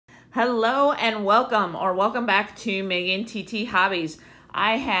Hello and welcome back to Megan TT Hobbies.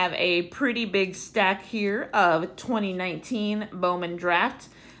 I have a pretty big stack here of 2019 Bowman draft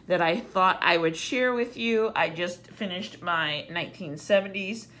that I thought I would share with you. I just finished my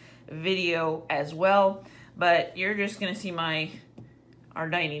 1970s video as well, but you're just gonna see our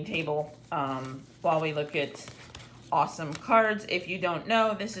dining table while we look at awesome cards. If you don't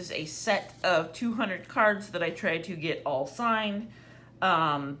know, this is a set of 200 cards that I tried to get all signed.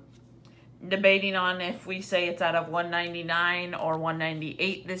 Debating on if we say it's out of 199 or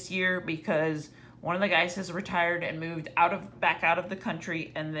 198 this year, because one of the guys has retired and moved back out of the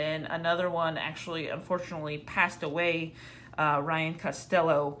country, and then another one actually unfortunately passed away, Ryan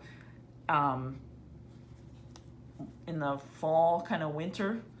Costello, in the fall, kind of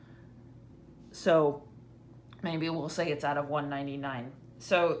winter. So maybe we'll say it's out of 199.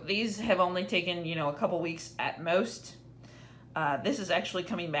 So these have only taken, a couple weeks at most. This is actually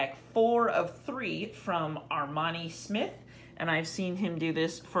coming back 4 of 3 from Armani Smith, and I've seen him do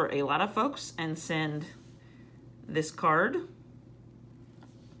this for a lot of folks and send this card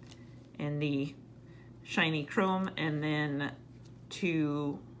and the shiny chrome and then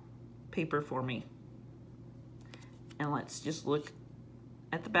 2 paper for me. And let's just look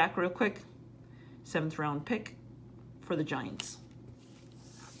at the back real quick. 7th round pick for the Giants.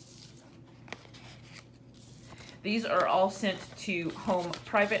 These are all sent to home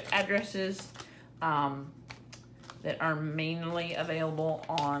private addresses that are mainly available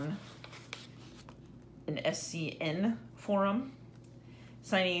on an SCN forum.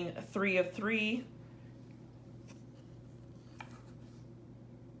 Signing 3 of 3,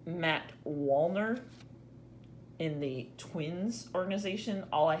 Matt Wallner in the Twins organization.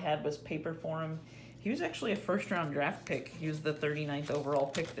 All I had was paper for him. He was actually a first-round draft pick. He was the 39th overall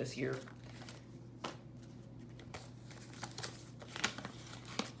pick this year.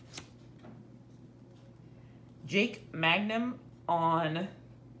 Jake Magnum on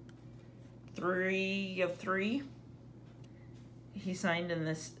 3 of 3. He signed in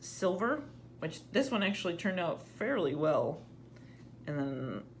this silver, which this one actually turned out fairly well. And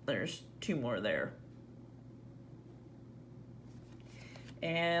then there's 2 more there.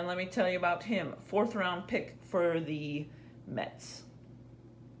 And let me tell you about him. 4th round pick for the Mets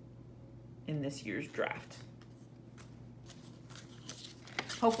in this year's draft.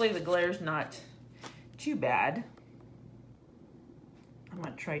 Hopefully the glare's not too bad. I'm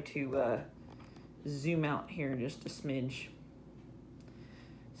gonna try to zoom out here just a smidge.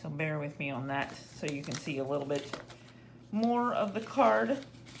 So bear with me on that so you can see a little bit more of the card.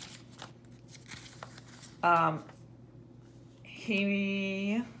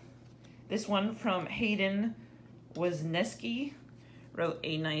 This one from Hayden Wozniewski wrote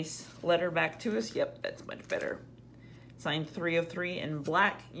a nice letter back to us. Yep, that's much better. Signed 3 of 3 in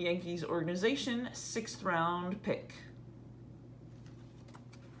black, Yankees organization, 6th round pick.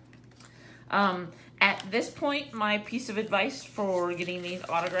 At this point, my piece of advice for getting these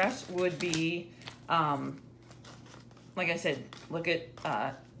autographs would be, like I said, look at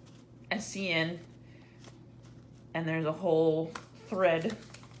SCN, and there's a whole thread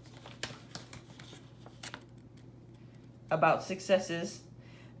about successes,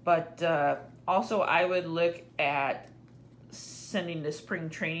 but also I would look at sending to spring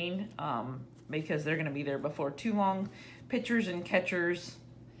training because they're going to be there before too long. Pitchers and catchers,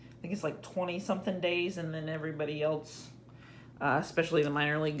 I think it's like 20-something days, and then everybody else, especially the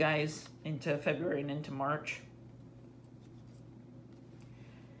minor league guys, into February and into March.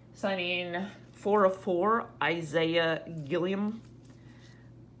 Signing 4 of 4, Isaiah Gilliam.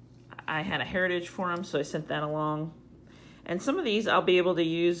 I had a heritage for him, so I sent that along. And some of these I'll be able to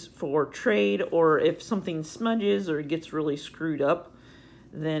use for trade, or if something smudges or gets really screwed up,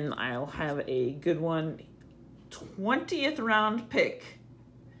 then I'll have a good one. 20th round pick.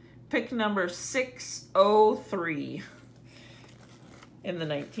 Pick number 603 in the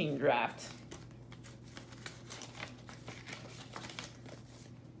 19 draft.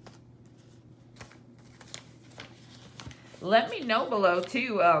 Let me know below,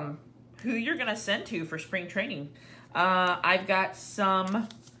 too, who you're going to send to for spring training. I've got some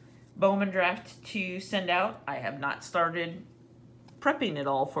Bowman draft to send out. I have not started prepping it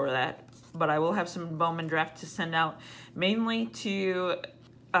all for that, but I will have some Bowman draft to send out, mainly to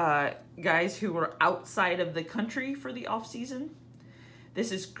guys who were outside of the country for the off season.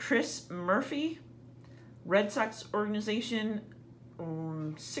 This is Chris Murphy, Red Sox organization,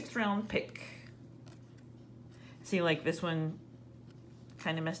 6th round pick. See, like this one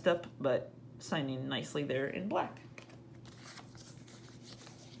kind of messed up, but signing nicely there in black.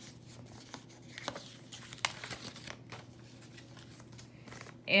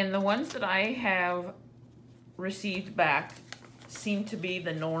 And the ones that I have received back seem to be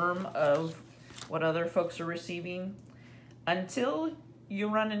the norm of what other folks are receiving until you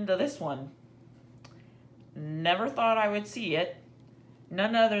run into this one. Never thought I would see it.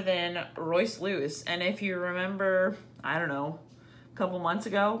 None other than Royce Lewis. And if you remember, I don't know, a couple months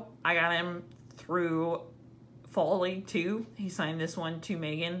ago, I got him through Fall League 2. He signed this one to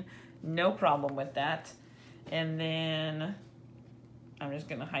Megan. No problem with that. And then, I'm just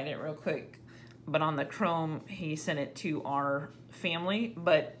going to hide it real quick. But on the Chrome, he sent it to our family.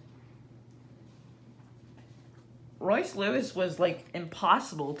 But Royce Lewis was like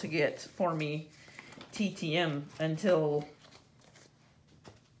impossible to get for me TTM until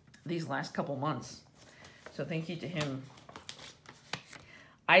these last couple months. So thank you to him.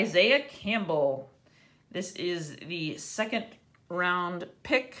 Isaiah Campbell. This is the second round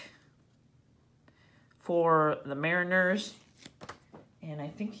pick for the Mariners. And I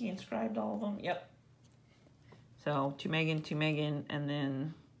think he inscribed all of them. Yep. So to Megan, and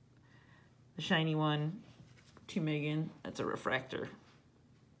then the shiny one to Megan. That's a refractor.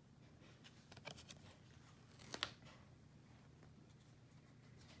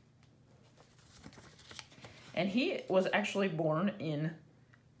 And he was actually born in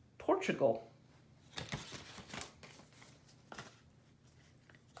Portugal.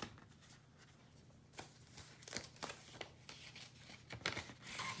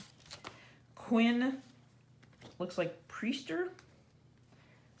 Quinn, looks like Priester,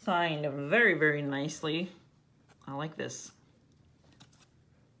 signed very, very nicely. I like this.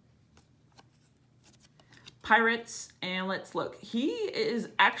 Pirates, and let's look. He is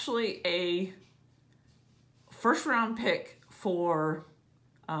actually a first round pick for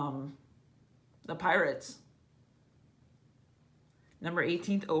the Pirates. Number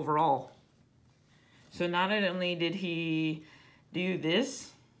 18th overall. So not only did he do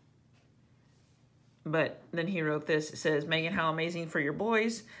this, but then he wrote this. It says, Megan, how amazing for your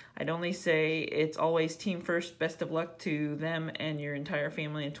boys. I'd only say it's always team first. Best of luck to them and your entire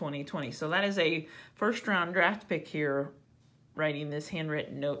family in 2020. So that is a first round draft pick here, writing this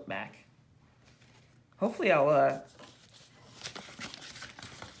handwritten note back. Hopefully I'll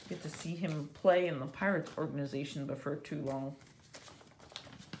get to see him play in the Pirates organization before too long.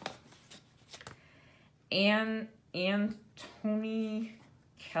 And Tony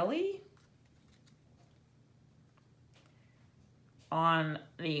Kelly on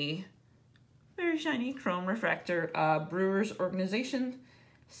the very shiny chrome refractor, Brewers organization,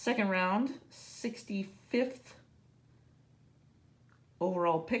 second round, 65th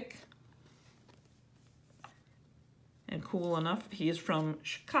overall pick. And cool enough, he is from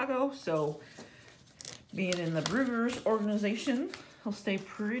Chicago, so being in the Brewers organization, he'll stay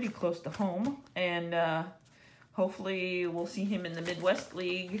pretty close to home. And hopefully we'll see him in the Midwest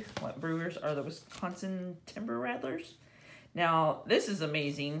League. What Brewers are the Wisconsin Timber Rattlers. Now, this is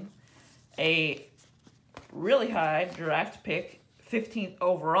amazing. A really high draft pick, 15th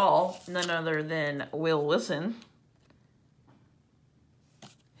overall, none other than Will Wilson,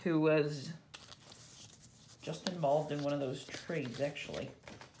 who was just involved in one of those trades, actually.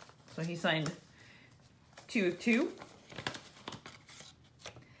 So he signed 2 of 2.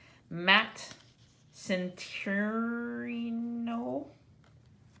 Matt Centurino.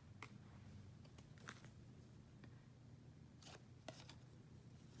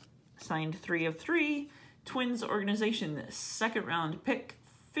 Signed 3 of 3. Twins organization, second round pick,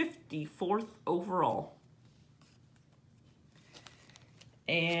 54th overall.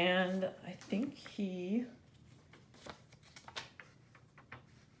 And I think he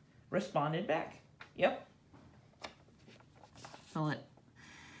responded back. Yep.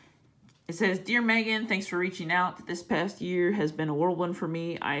 It says, Dear Megan, thanks for reaching out. This past year has been a whirlwind for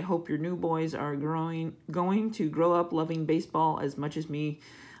me. I hope your new boys are going to grow up loving baseball as much as me.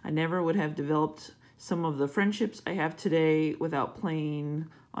 I never would have developed some of the friendships I have today without playing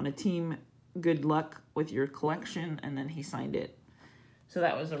on a team. Good luck with your collection. And then he signed it. So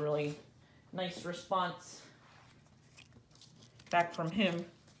that was a really nice response back from him.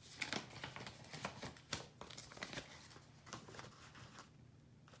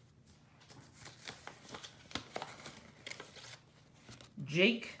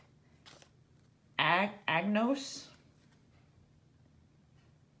 Jake Agnos.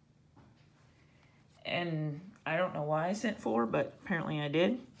 And I don't know why I sent 4, but apparently I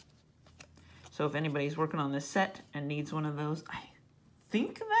did. So if anybody's working on this set and needs one of those, I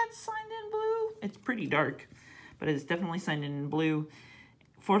think that's signed in blue. It's pretty dark, but it's definitely signed in blue.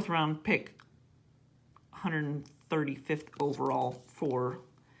 4th round pick, 135th overall for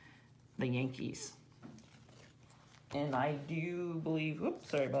the Yankees. And I do believe, whoops,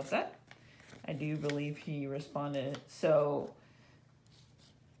 sorry about that. I do believe he responded. So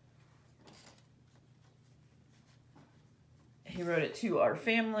he wrote it to our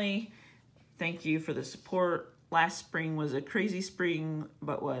family. Thank you for the support. Last spring was a crazy spring,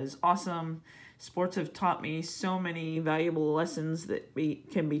 but was awesome. Sports have taught me so many valuable lessons that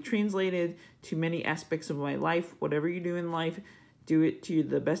can be translated to many aspects of my life. Whatever you do in life, do it to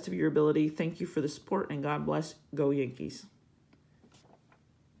the best of your ability. Thank you for the support, and God bless. Go Yankees.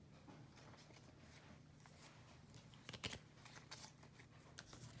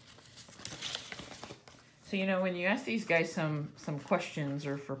 So, you know, when you ask these guys some questions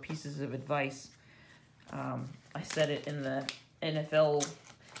or for pieces of advice, I said it in the NFL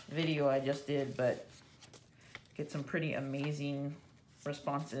video I just did, but get some pretty amazing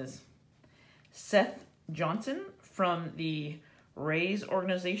responses. Seth Johnson from the Rays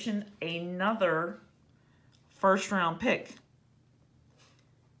organization, another first-round pick.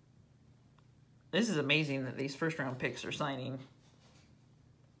 This is amazing that these first-round picks are signing.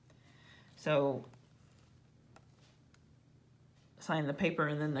 So, sign the paper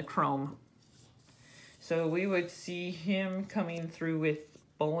and then the chrome. So we would see him coming through with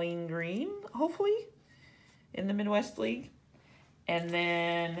Bowling Green, hopefully, in the Midwest League. And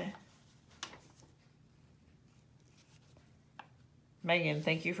then Megan,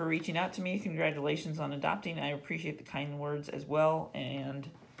 thank you for reaching out to me. Congratulations on adopting. I appreciate the kind words as well. And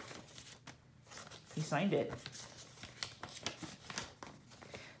he signed it.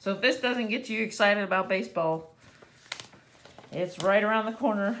 So if this doesn't get you excited about baseball, it's right around the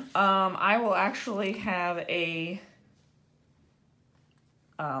corner. I will actually have a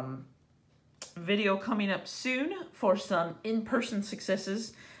video coming up soon for some in-person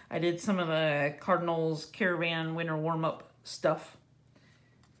successes. I did some of the Cardinals Caravan winter warm-up stuff.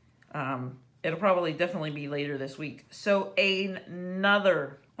 It'll probably definitely be later this week. So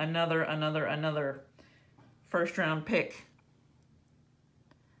another first-round pick.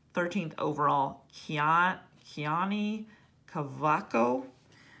 13th overall, Keone Cavaco.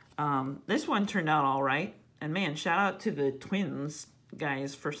 This one turned out all right. And man, shout out to the Twins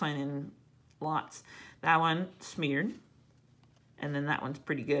guys for signing lots. That one smeared. And then that one's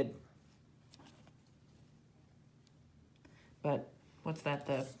pretty good. But what's that,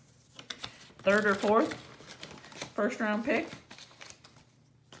 the third or fourth first round pick?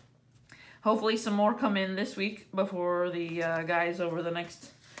 Hopefully some more come in this week before the guys over the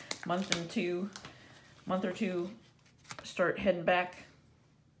next month or two start heading back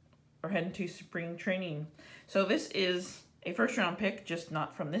or heading to spring training. So this is a first round pick, just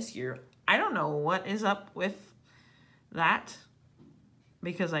not from this year. I don't know what is up with that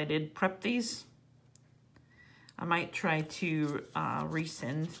because I did prep these. I might try to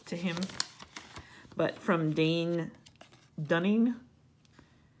resend to him. But from Dane Dunning,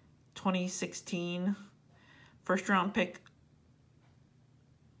 2016, first round pick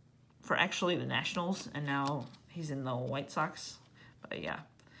for actually the Nationals, and now he's in the White Sox. But yeah,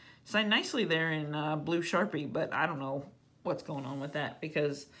 signed nicely there in blue Sharpie, but I don't know what's going on with that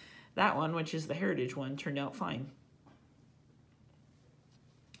because that one, which is the Heritage one, turned out fine.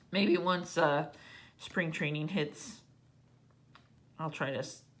 Maybe once spring training hits, I'll try to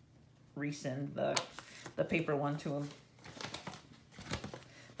resend the paper one to him.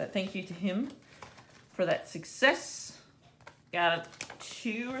 But thank you to him for that success. Got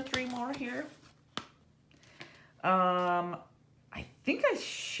 2 or 3 more here. I think I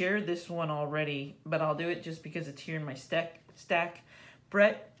shared this one already, but I'll do it just because it's here in my stack.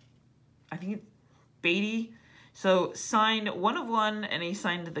 Brett, I think it's Beatty. So signed 1 of 1, and he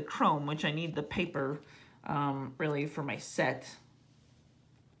signed the chrome, which I need the paper really for my set.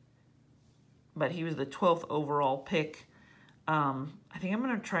 But he was the 12th overall pick. I think I'm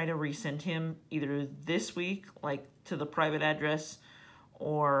going to try to resend him either this week, like to the private address,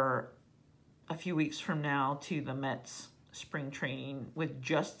 or a few weeks from now to the Mets spring training with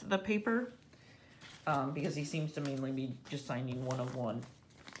just the paper, because he seems to mainly be just signing 1 of 1.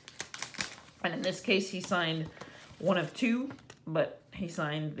 And in this case, he signed 1 of 2, but he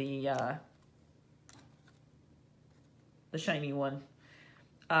signed the shiny one.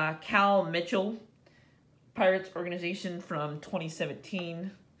 Cal Mitchell, Pirates organization from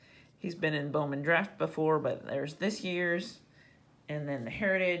 2017. He's been in Bowman draft before, but there's this year's. And then the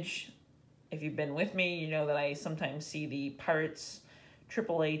Heritage. If you've been with me, you know that I sometimes see the Pirates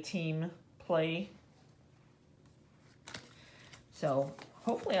AAA team play. So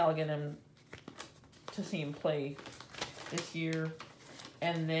hopefully I'll get him to see him play this year.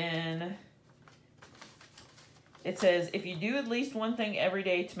 And then it says, if you do at least one thing every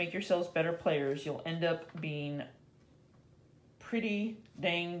day to make yourselves better players, you'll end up being pretty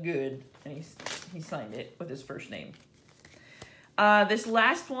dang good. And he signed it with his first name. This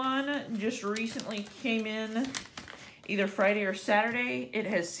last one just recently came in either Friday or Saturday. It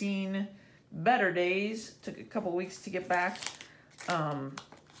has seen better days. Took a couple weeks to get back. I'm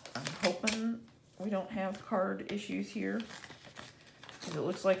hoping we don't have card issues here. It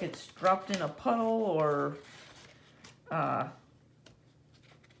looks like it's dropped in a puddle or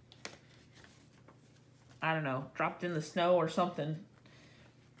I don't know, dropped in the snow or something.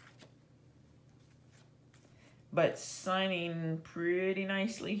 But signing pretty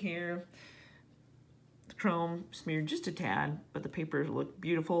nicely here. The chrome smeared just a tad, but the papers look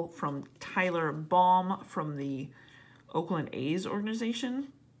beautiful. From Tyler Baum from the Oakland A's organization.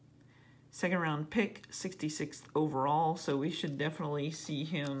 Second round pick, 66th overall. So we should definitely see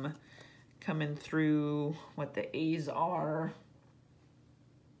him coming through what the A's are.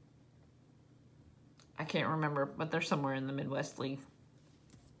 I can't remember, but they're somewhere in the Midwest League.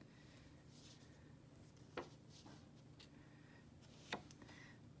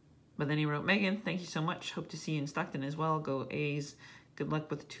 But then he wrote, Megan, thank you so much. Hope to see you in Stockton as well. Go A's. Good luck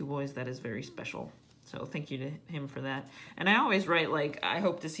with the two boys. That is very special. So thank you to him for that. And I always write, like, I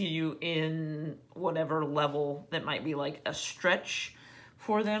hope to see you in whatever level that might be like a stretch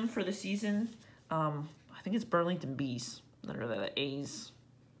for them for the season. I think it's Burlington Bees that are the A's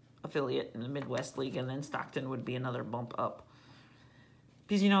affiliate in the Midwest League, and then Stockton would be another bump up.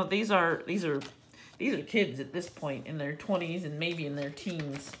 Because, you know, these are kids at this point in their 20s and maybe in their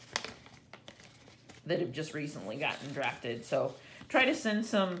teens that have just recently gotten drafted. So try to send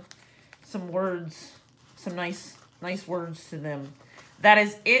some words, some nice words to them. That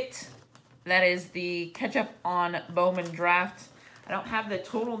is it. That is the catch up on Bowman draft. I don't have the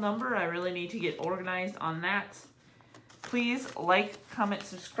total number. I really need to get organized on that. Please like, comment,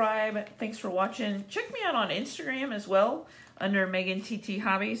 subscribe. Thanks for watching. Check me out on Instagram as well under Megan TT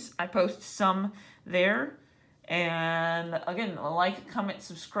Hobbies. I post some there. And again, like, comment,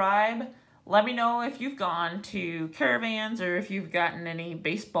 subscribe. Let me know if you've gone to caravans or if you've gotten any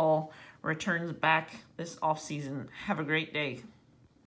baseball returns back this off season. Have a great day.